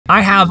I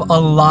have a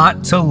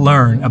lot to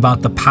learn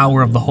about the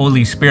power of the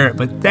Holy Spirit,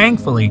 but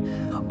thankfully,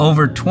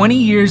 over 20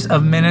 years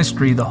of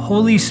ministry, the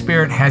Holy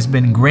Spirit has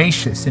been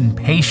gracious and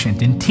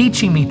patient in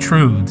teaching me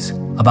truths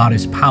about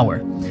His power.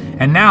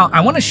 And now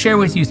I want to share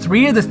with you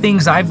 3 of the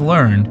things I've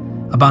learned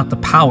about the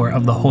power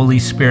of the Holy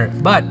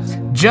Spirit. But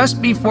just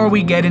before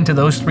we get into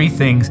those 3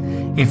 things,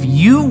 if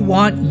you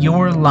want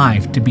your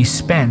life to be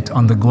spent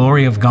on the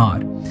glory of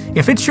God,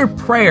 if it's your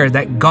prayer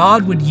that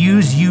God would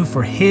use you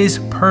for His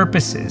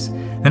purposes,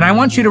 then I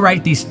want you to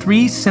write these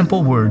 3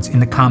 simple words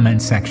in the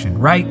comment section.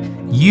 Write,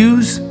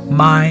 use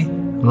my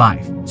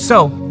life.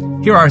 So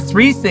here are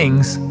 3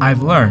 things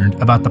I've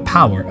learned about the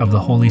power of the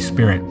Holy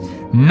Spirit.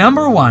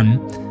 Number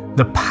 1,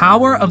 the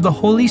power of the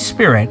Holy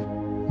Spirit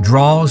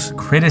draws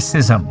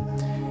criticism.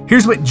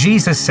 Here's what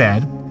Jesus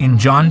said in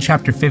John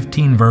chapter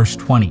 15, verse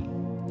 20.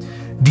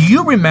 Do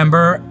you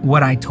remember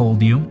what I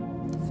told you?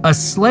 A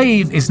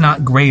slave is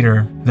not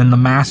greater than the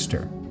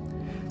master.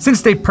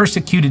 Since they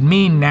persecuted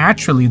me,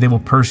 naturally they will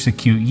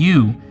persecute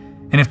you.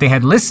 And if they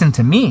had listened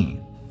to me,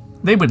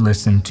 they would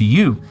listen to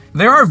you.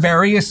 There are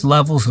various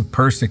levels of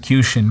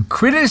persecution,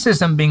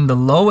 criticism being the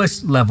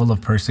lowest level of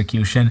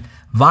persecution,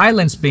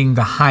 violence being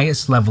the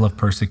highest level of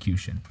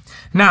persecution.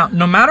 Now,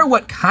 no matter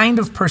what kind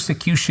of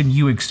persecution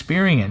you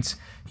experience,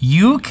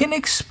 you can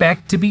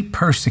expect to be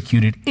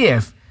persecuted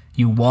if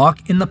you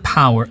walk in the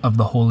power of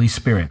the Holy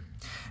Spirit.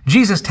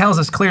 Jesus tells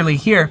us clearly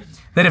here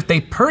that if they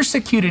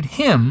persecuted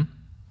Him,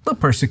 they'll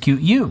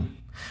persecute you.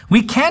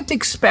 We can't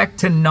expect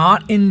to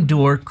not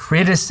endure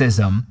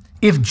criticism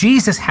if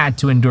Jesus had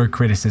to endure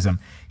criticism.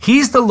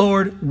 He's the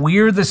Lord,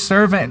 we're the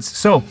servants.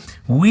 So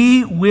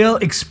we will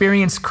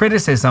experience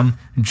criticism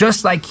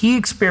just like He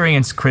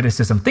experienced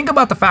criticism. Think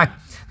about the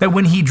fact that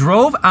when He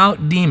drove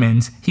out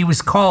demons, He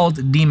was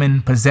called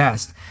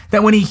demon-possessed.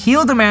 That when He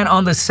healed a man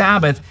on the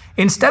Sabbath,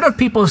 instead of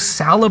people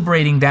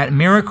celebrating that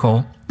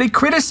miracle, they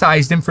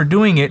criticized Him for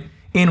doing it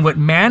in what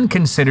man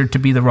considered to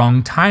be the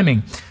wrong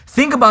timing.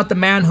 Think about the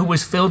man who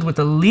was filled with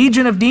a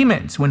legion of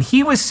demons. When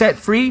he was set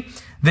free,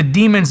 the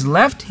demons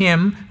left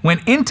him,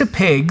 went into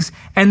pigs,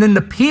 and then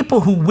the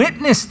people who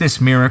witnessed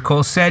this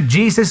miracle said,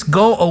 Jesus,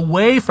 go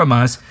away from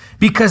us,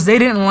 because they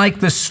didn't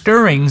like the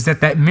stirrings that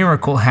that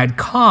miracle had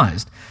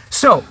caused.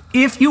 So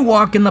if you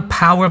walk in the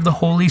power of the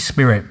Holy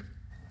Spirit,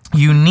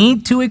 you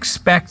need to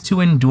expect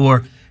to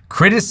endure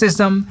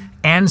criticism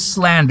and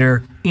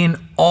slander in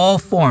all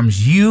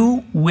forms.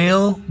 You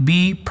will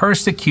be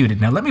persecuted.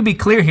 Now, let me be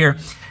clear here.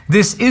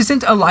 This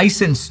isn't a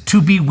license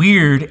to be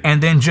weird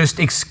and then just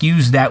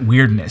excuse that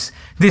weirdness.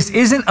 This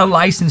isn't a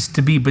license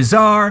to be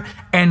bizarre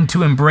and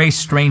to embrace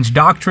strange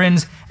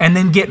doctrines and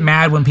then get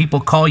mad when people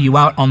call you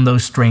out on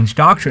those strange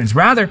doctrines.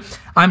 Rather,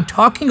 I'm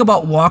talking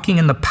about walking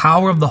in the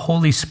power of the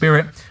Holy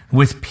Spirit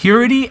with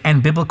purity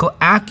and biblical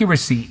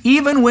accuracy.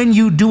 Even when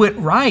you do it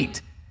right,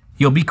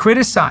 you'll be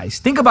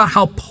criticized. Think about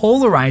how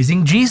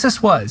polarizing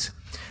Jesus was.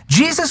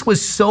 Jesus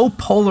was so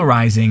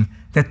polarizing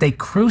that they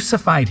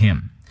crucified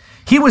Him.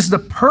 He was the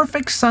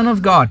perfect Son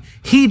of God.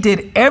 He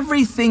did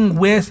everything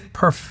with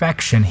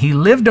perfection. He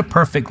lived a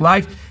perfect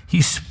life.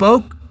 He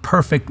spoke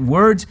perfect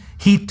words.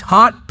 He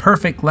taught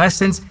perfect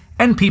lessons,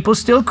 and people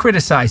still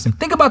criticized Him.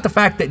 Think about the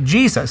fact that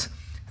Jesus,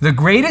 the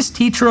greatest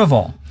teacher of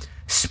all,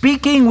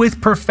 speaking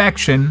with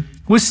perfection,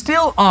 was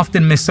still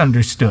often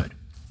misunderstood.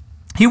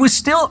 He was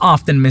still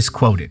often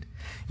misquoted.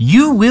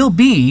 You will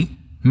be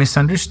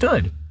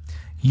misunderstood.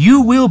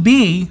 You will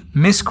be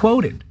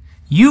misquoted.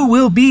 You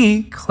will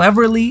be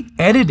cleverly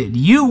edited.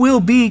 You will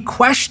be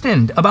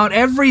questioned about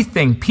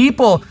everything.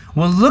 People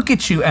will look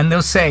at you and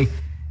they'll say,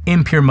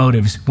 impure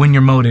motives, when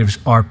your motives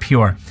are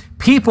pure.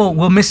 People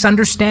will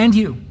misunderstand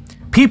you.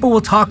 People will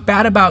talk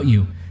bad about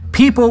you.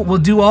 People will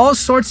do all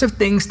sorts of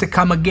things to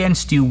come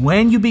against you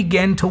when you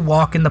begin to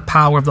walk in the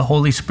power of the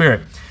Holy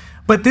Spirit.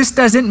 But this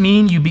doesn't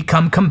mean you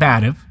become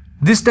combative.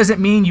 This doesn't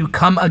mean you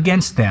come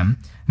against them.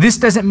 This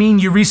doesn't mean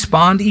you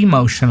respond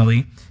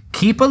emotionally.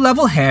 Keep a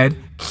level head.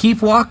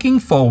 Keep walking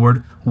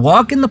forward.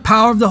 Walk in the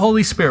power of the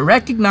Holy Spirit.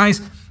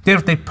 Recognize that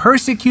if they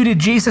persecuted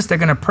Jesus, they're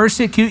going to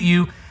persecute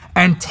you,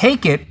 and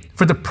take it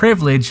for the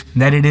privilege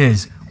that it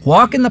is.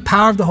 Walk in the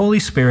power of the Holy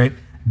Spirit.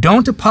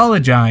 Don't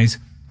apologize,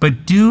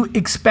 but do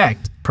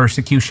expect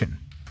persecution.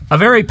 A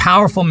very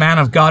powerful man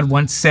of God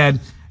once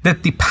said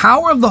that the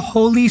power of the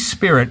Holy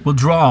Spirit will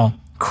draw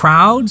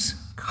crowds,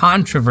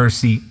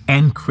 controversy,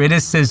 and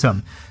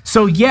criticism.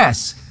 So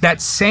yes,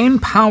 that same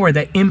power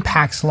that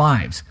impacts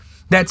lives,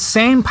 that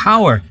same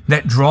power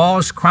that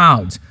draws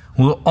crowds,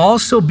 will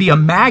also be a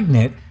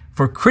magnet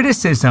for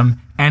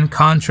criticism and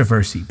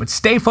controversy. But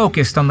stay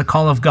focused on the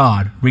call of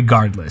God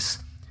regardless.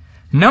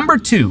 Number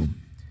 2,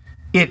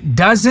 it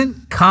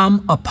doesn't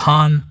come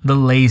upon the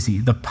lazy.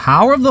 The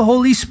power of the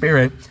Holy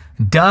Spirit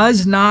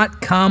does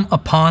not come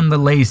upon the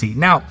lazy.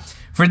 Now,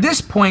 for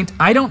this point,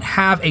 I don't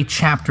have a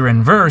chapter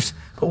and verse,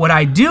 but what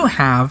I do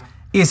have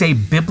is a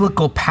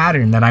biblical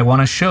pattern that I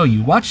want to show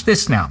you. Watch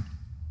this now.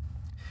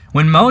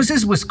 When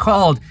Moses was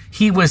called,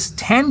 he was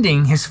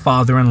tending his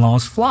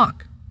father-in-law's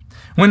flock.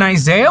 When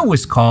Isaiah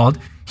was called,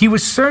 he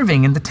was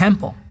serving in the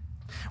temple.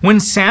 When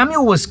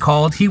Samuel was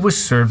called, he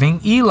was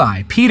serving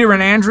Eli. Peter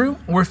and Andrew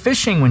were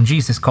fishing when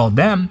Jesus called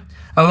them.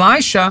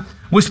 Elisha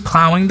was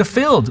plowing the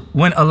field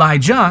when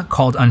Elijah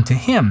called unto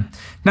him.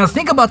 Now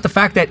think about the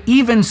fact that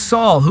even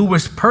Saul, who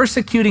was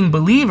persecuting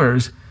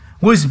believers,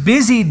 was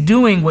busy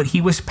doing what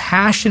he was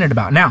passionate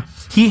about. Now,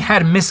 he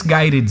had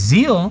misguided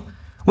zeal.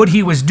 What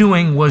he was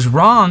doing was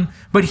wrong,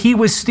 but he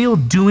was still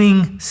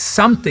doing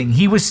something.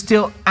 He was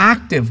still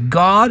active.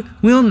 God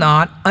will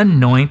not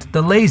anoint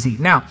the lazy.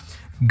 Now,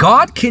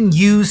 God can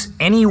use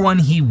anyone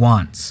he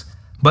wants,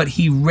 but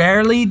he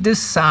rarely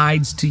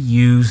decides to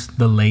use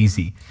the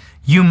lazy.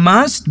 You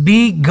must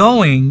be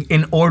going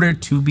in order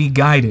to be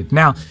guided.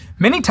 Now,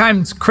 many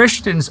times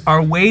Christians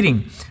are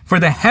waiting for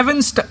the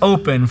heavens to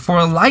open, for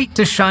a light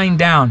to shine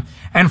down,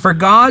 and for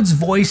God's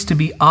voice to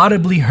be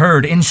audibly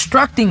heard,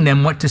 instructing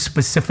them what to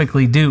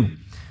specifically do.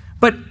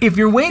 But if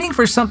you're waiting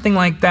for something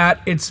like that,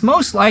 it's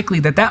most likely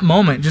that that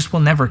moment just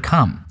will never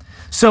come.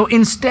 So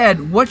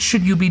instead, what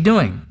should you be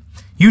doing?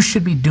 You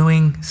should be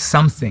doing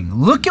something.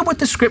 Look at what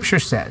the scripture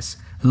says.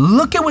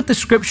 Look at what the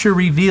scripture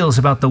reveals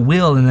about the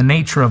will and the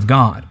nature of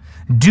God.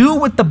 Do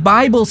what the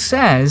Bible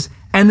says,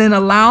 and then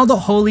allow the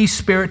Holy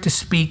Spirit to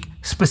speak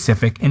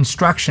specific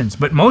instructions.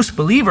 But most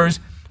believers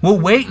will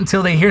wait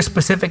until they hear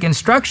specific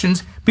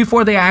instructions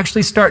before they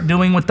actually start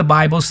doing what the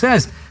Bible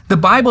says. The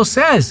Bible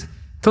says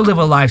to live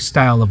a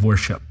lifestyle of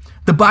worship.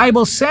 The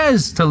Bible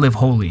says to live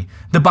holy.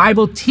 The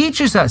Bible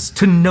teaches us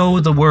to know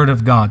the Word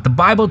of God. The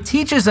Bible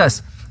teaches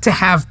us to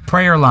have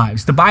prayer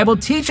lives. The Bible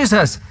teaches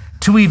us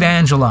to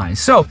evangelize.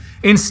 So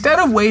instead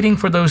of waiting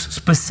for those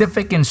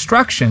specific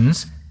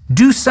instructions,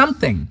 do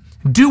something.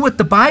 Do what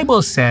the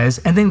Bible says,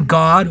 and then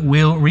God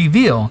will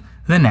reveal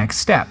the next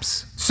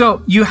steps.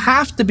 So you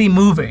have to be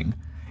moving.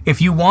 If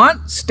you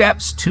want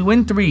steps 2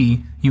 and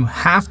 3, you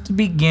have to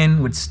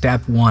begin with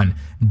step 1.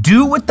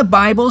 Do what the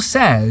Bible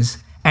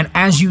says, and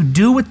as you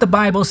do what the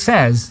Bible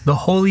says, the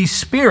Holy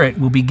Spirit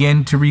will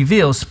begin to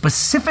reveal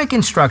specific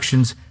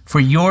instructions for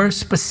your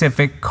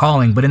specific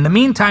calling. But in the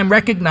meantime,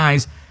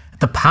 recognize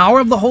that the power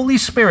of the Holy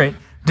Spirit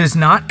does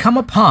not come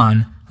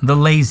upon the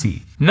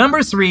lazy.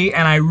 Number 3,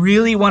 and I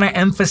really want to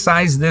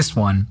emphasize this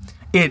one,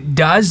 it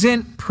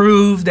doesn't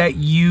prove that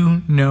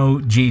you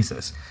know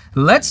Jesus.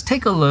 Let's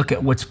take a look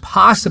at what's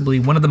possibly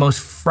one of the most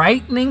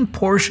frightening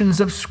portions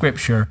of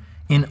Scripture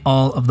in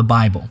all of the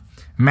Bible.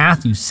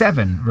 Matthew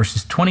 7,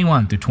 verses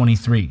 21 through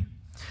 23.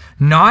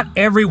 Not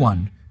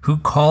everyone who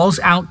calls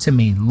out to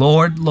me,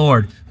 Lord,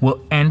 Lord,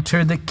 will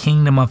enter the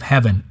kingdom of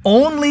heaven.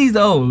 Only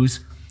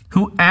those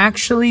who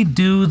actually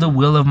do the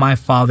will of my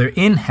Father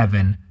in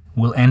heaven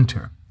will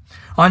enter.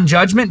 On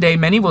judgment day,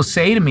 many will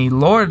say to me,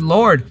 Lord,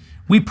 Lord,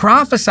 we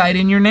prophesied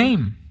in your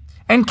name,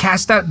 and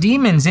cast out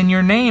demons in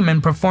your name,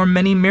 and performed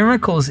many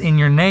miracles in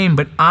your name.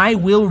 But I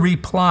will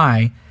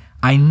reply,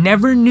 I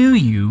never knew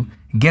you.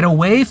 Get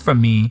away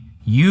from me,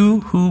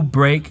 you who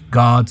break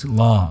God's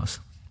laws.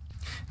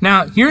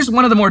 Now, here's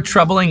one of the more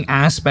troubling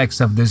aspects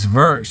of this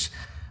verse.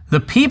 The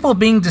people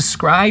being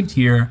described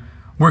here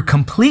were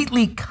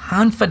completely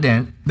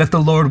confident that the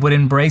Lord would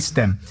embrace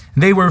them.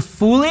 They were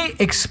fully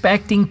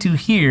expecting to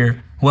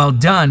hear, well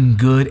done,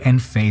 good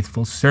and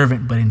faithful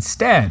servant. But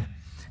instead,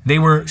 they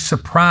were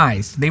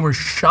surprised. They were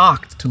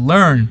shocked to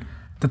learn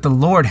that the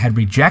Lord had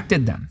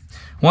rejected them.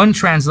 One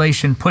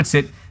translation puts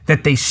it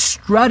that they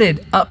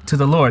strutted up to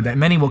the Lord, that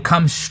many will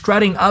come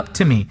strutting up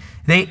to me.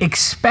 They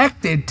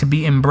expected to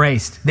be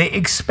embraced. They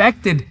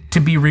expected to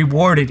be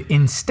rewarded.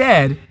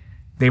 Instead,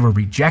 they were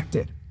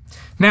rejected.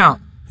 Now,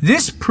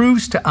 this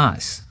proves to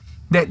us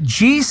that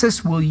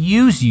Jesus will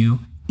use you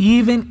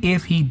even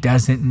if he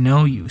doesn't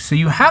know you. So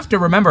you have to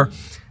remember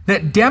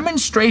that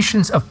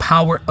demonstrations of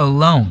power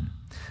alone,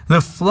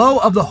 the flow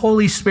of the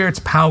Holy Spirit's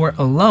power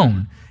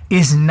alone,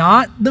 is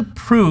not the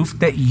proof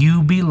that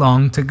you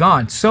belong to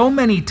God. So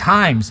many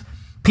times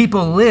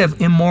people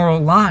live immoral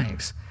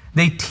lives.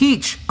 They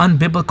teach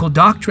unbiblical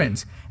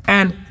doctrines,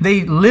 and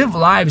they live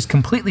lives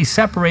completely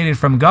separated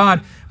from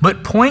God,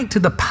 but point to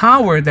the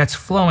power that's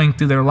flowing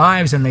through their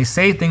lives, and they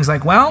say things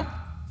like, well,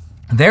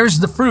 there's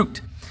the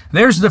fruit.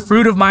 There's the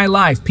fruit of my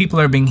life. People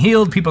are being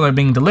healed. People are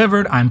being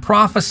delivered. I'm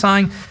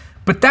prophesying.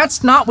 But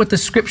that's not what the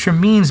scripture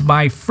means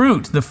by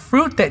fruit. The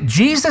fruit that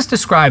Jesus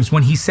describes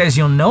when he says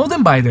you'll know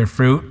them by their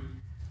fruit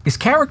is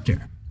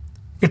character.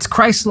 It's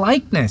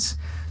Christ-likeness.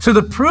 So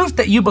the proof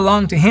that you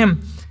belong to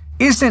him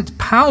isn't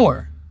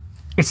power.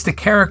 It's the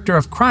character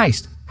of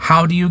Christ.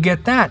 How do you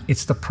get that?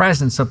 It's the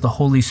presence of the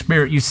Holy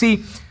Spirit. You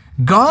see,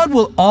 God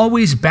will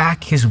always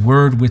back his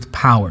word with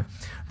power.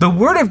 The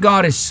word of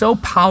God is so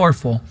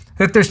powerful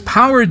that there's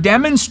power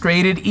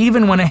demonstrated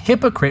even when a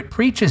hypocrite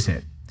preaches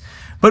it.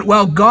 But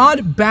while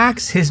God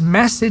backs his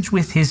message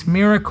with his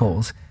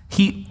miracles,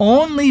 he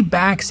only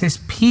backs his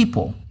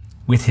people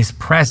with his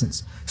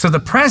presence. So the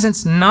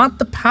presence, not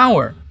the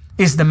power,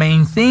 is the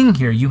main thing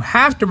here. You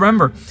have to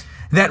remember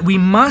that we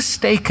must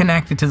stay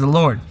connected to the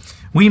Lord.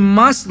 We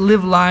must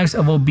live lives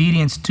of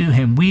obedience to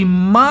him. We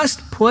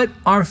must put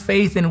our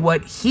faith in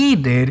what he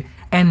did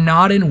and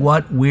not in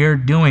what we're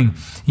doing.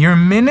 Your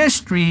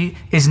ministry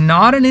is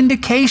not an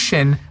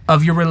indication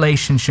of your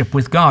relationship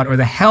with God, or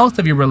the health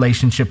of your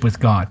relationship with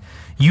God.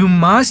 You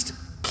must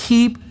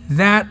keep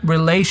that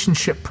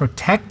relationship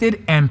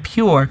protected and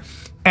pure,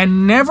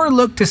 and never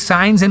look to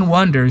signs and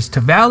wonders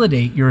to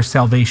validate your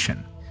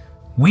salvation.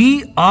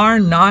 We are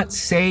not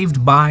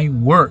saved by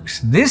works.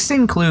 This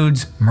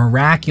includes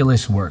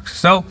miraculous works.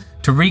 So,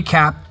 to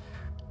recap,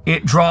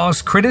 it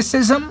draws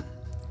criticism,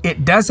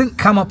 it doesn't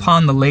come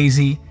upon the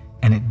lazy,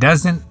 and it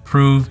doesn't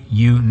prove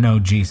you know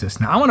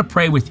Jesus. Now, I want to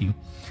pray with you.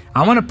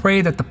 I want to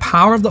pray that the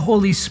power of the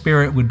Holy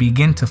Spirit would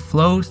begin to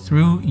flow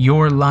through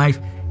your life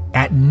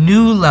at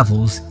new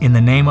levels in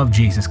the name of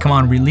Jesus. Come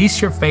on,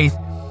 release your faith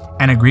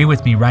and agree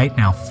with me right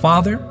now.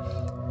 Father,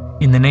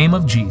 in the name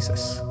of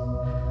Jesus,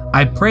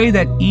 I pray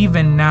that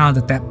even now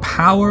that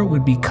power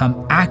would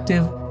become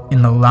active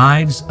in the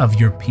lives of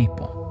your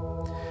people.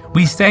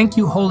 We thank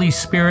you, Holy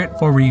Spirit,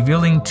 for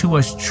revealing to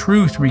us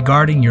truth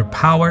regarding your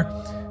power.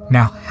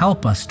 Now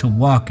help us to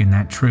walk in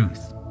that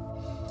truth.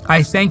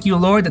 I thank you,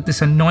 Lord, that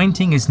this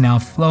anointing is now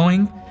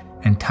flowing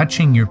and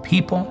touching your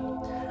people.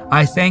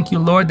 I thank you,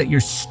 Lord, that you're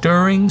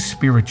stirring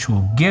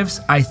spiritual gifts.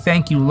 I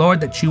thank you,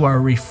 Lord, that you are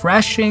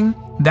refreshing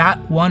that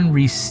one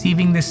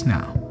receiving this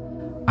now.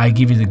 I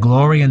give you the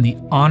glory and the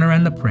honor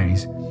and the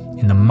praise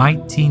in the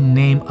mighty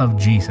name of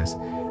Jesus.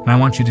 And I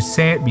want you to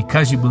say it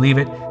because you believe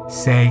it.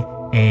 Say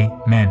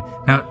amen.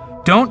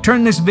 Now, don't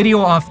turn this video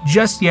off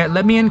just yet.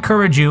 Let me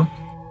encourage you.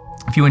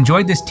 If you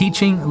enjoyed this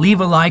teaching,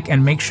 leave a like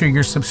and make sure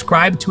you're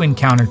subscribed to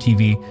Encounter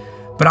TV.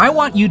 But I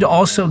want you to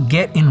also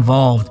get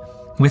involved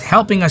with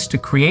helping us to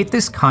create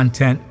this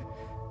content,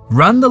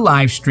 run the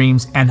live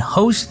streams, and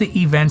host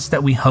the events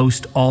that we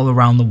host all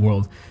around the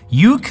world.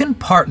 You can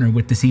partner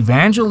with this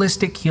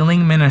evangelistic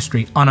healing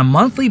ministry on a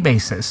monthly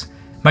basis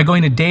by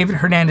going to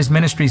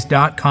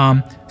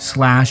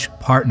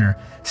davidhernandezministries.com/partner.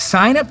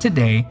 Sign up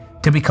today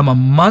to become a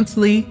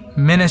monthly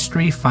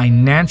ministry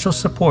financial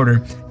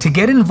supporter to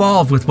get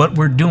involved with what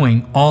we're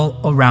doing all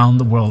around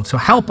the world. So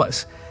help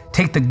us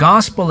take the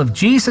gospel of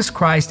Jesus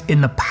Christ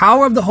in the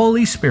power of the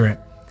Holy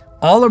Spirit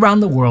all around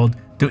the world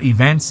through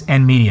events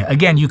and media.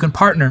 Again, you can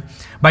partner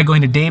by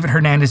going to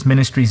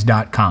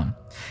davidhernandezministries.com.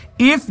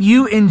 If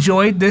you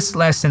enjoyed this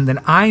lesson, then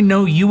I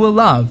know you will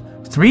love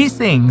 3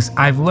 things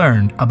I've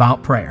learned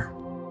about prayer.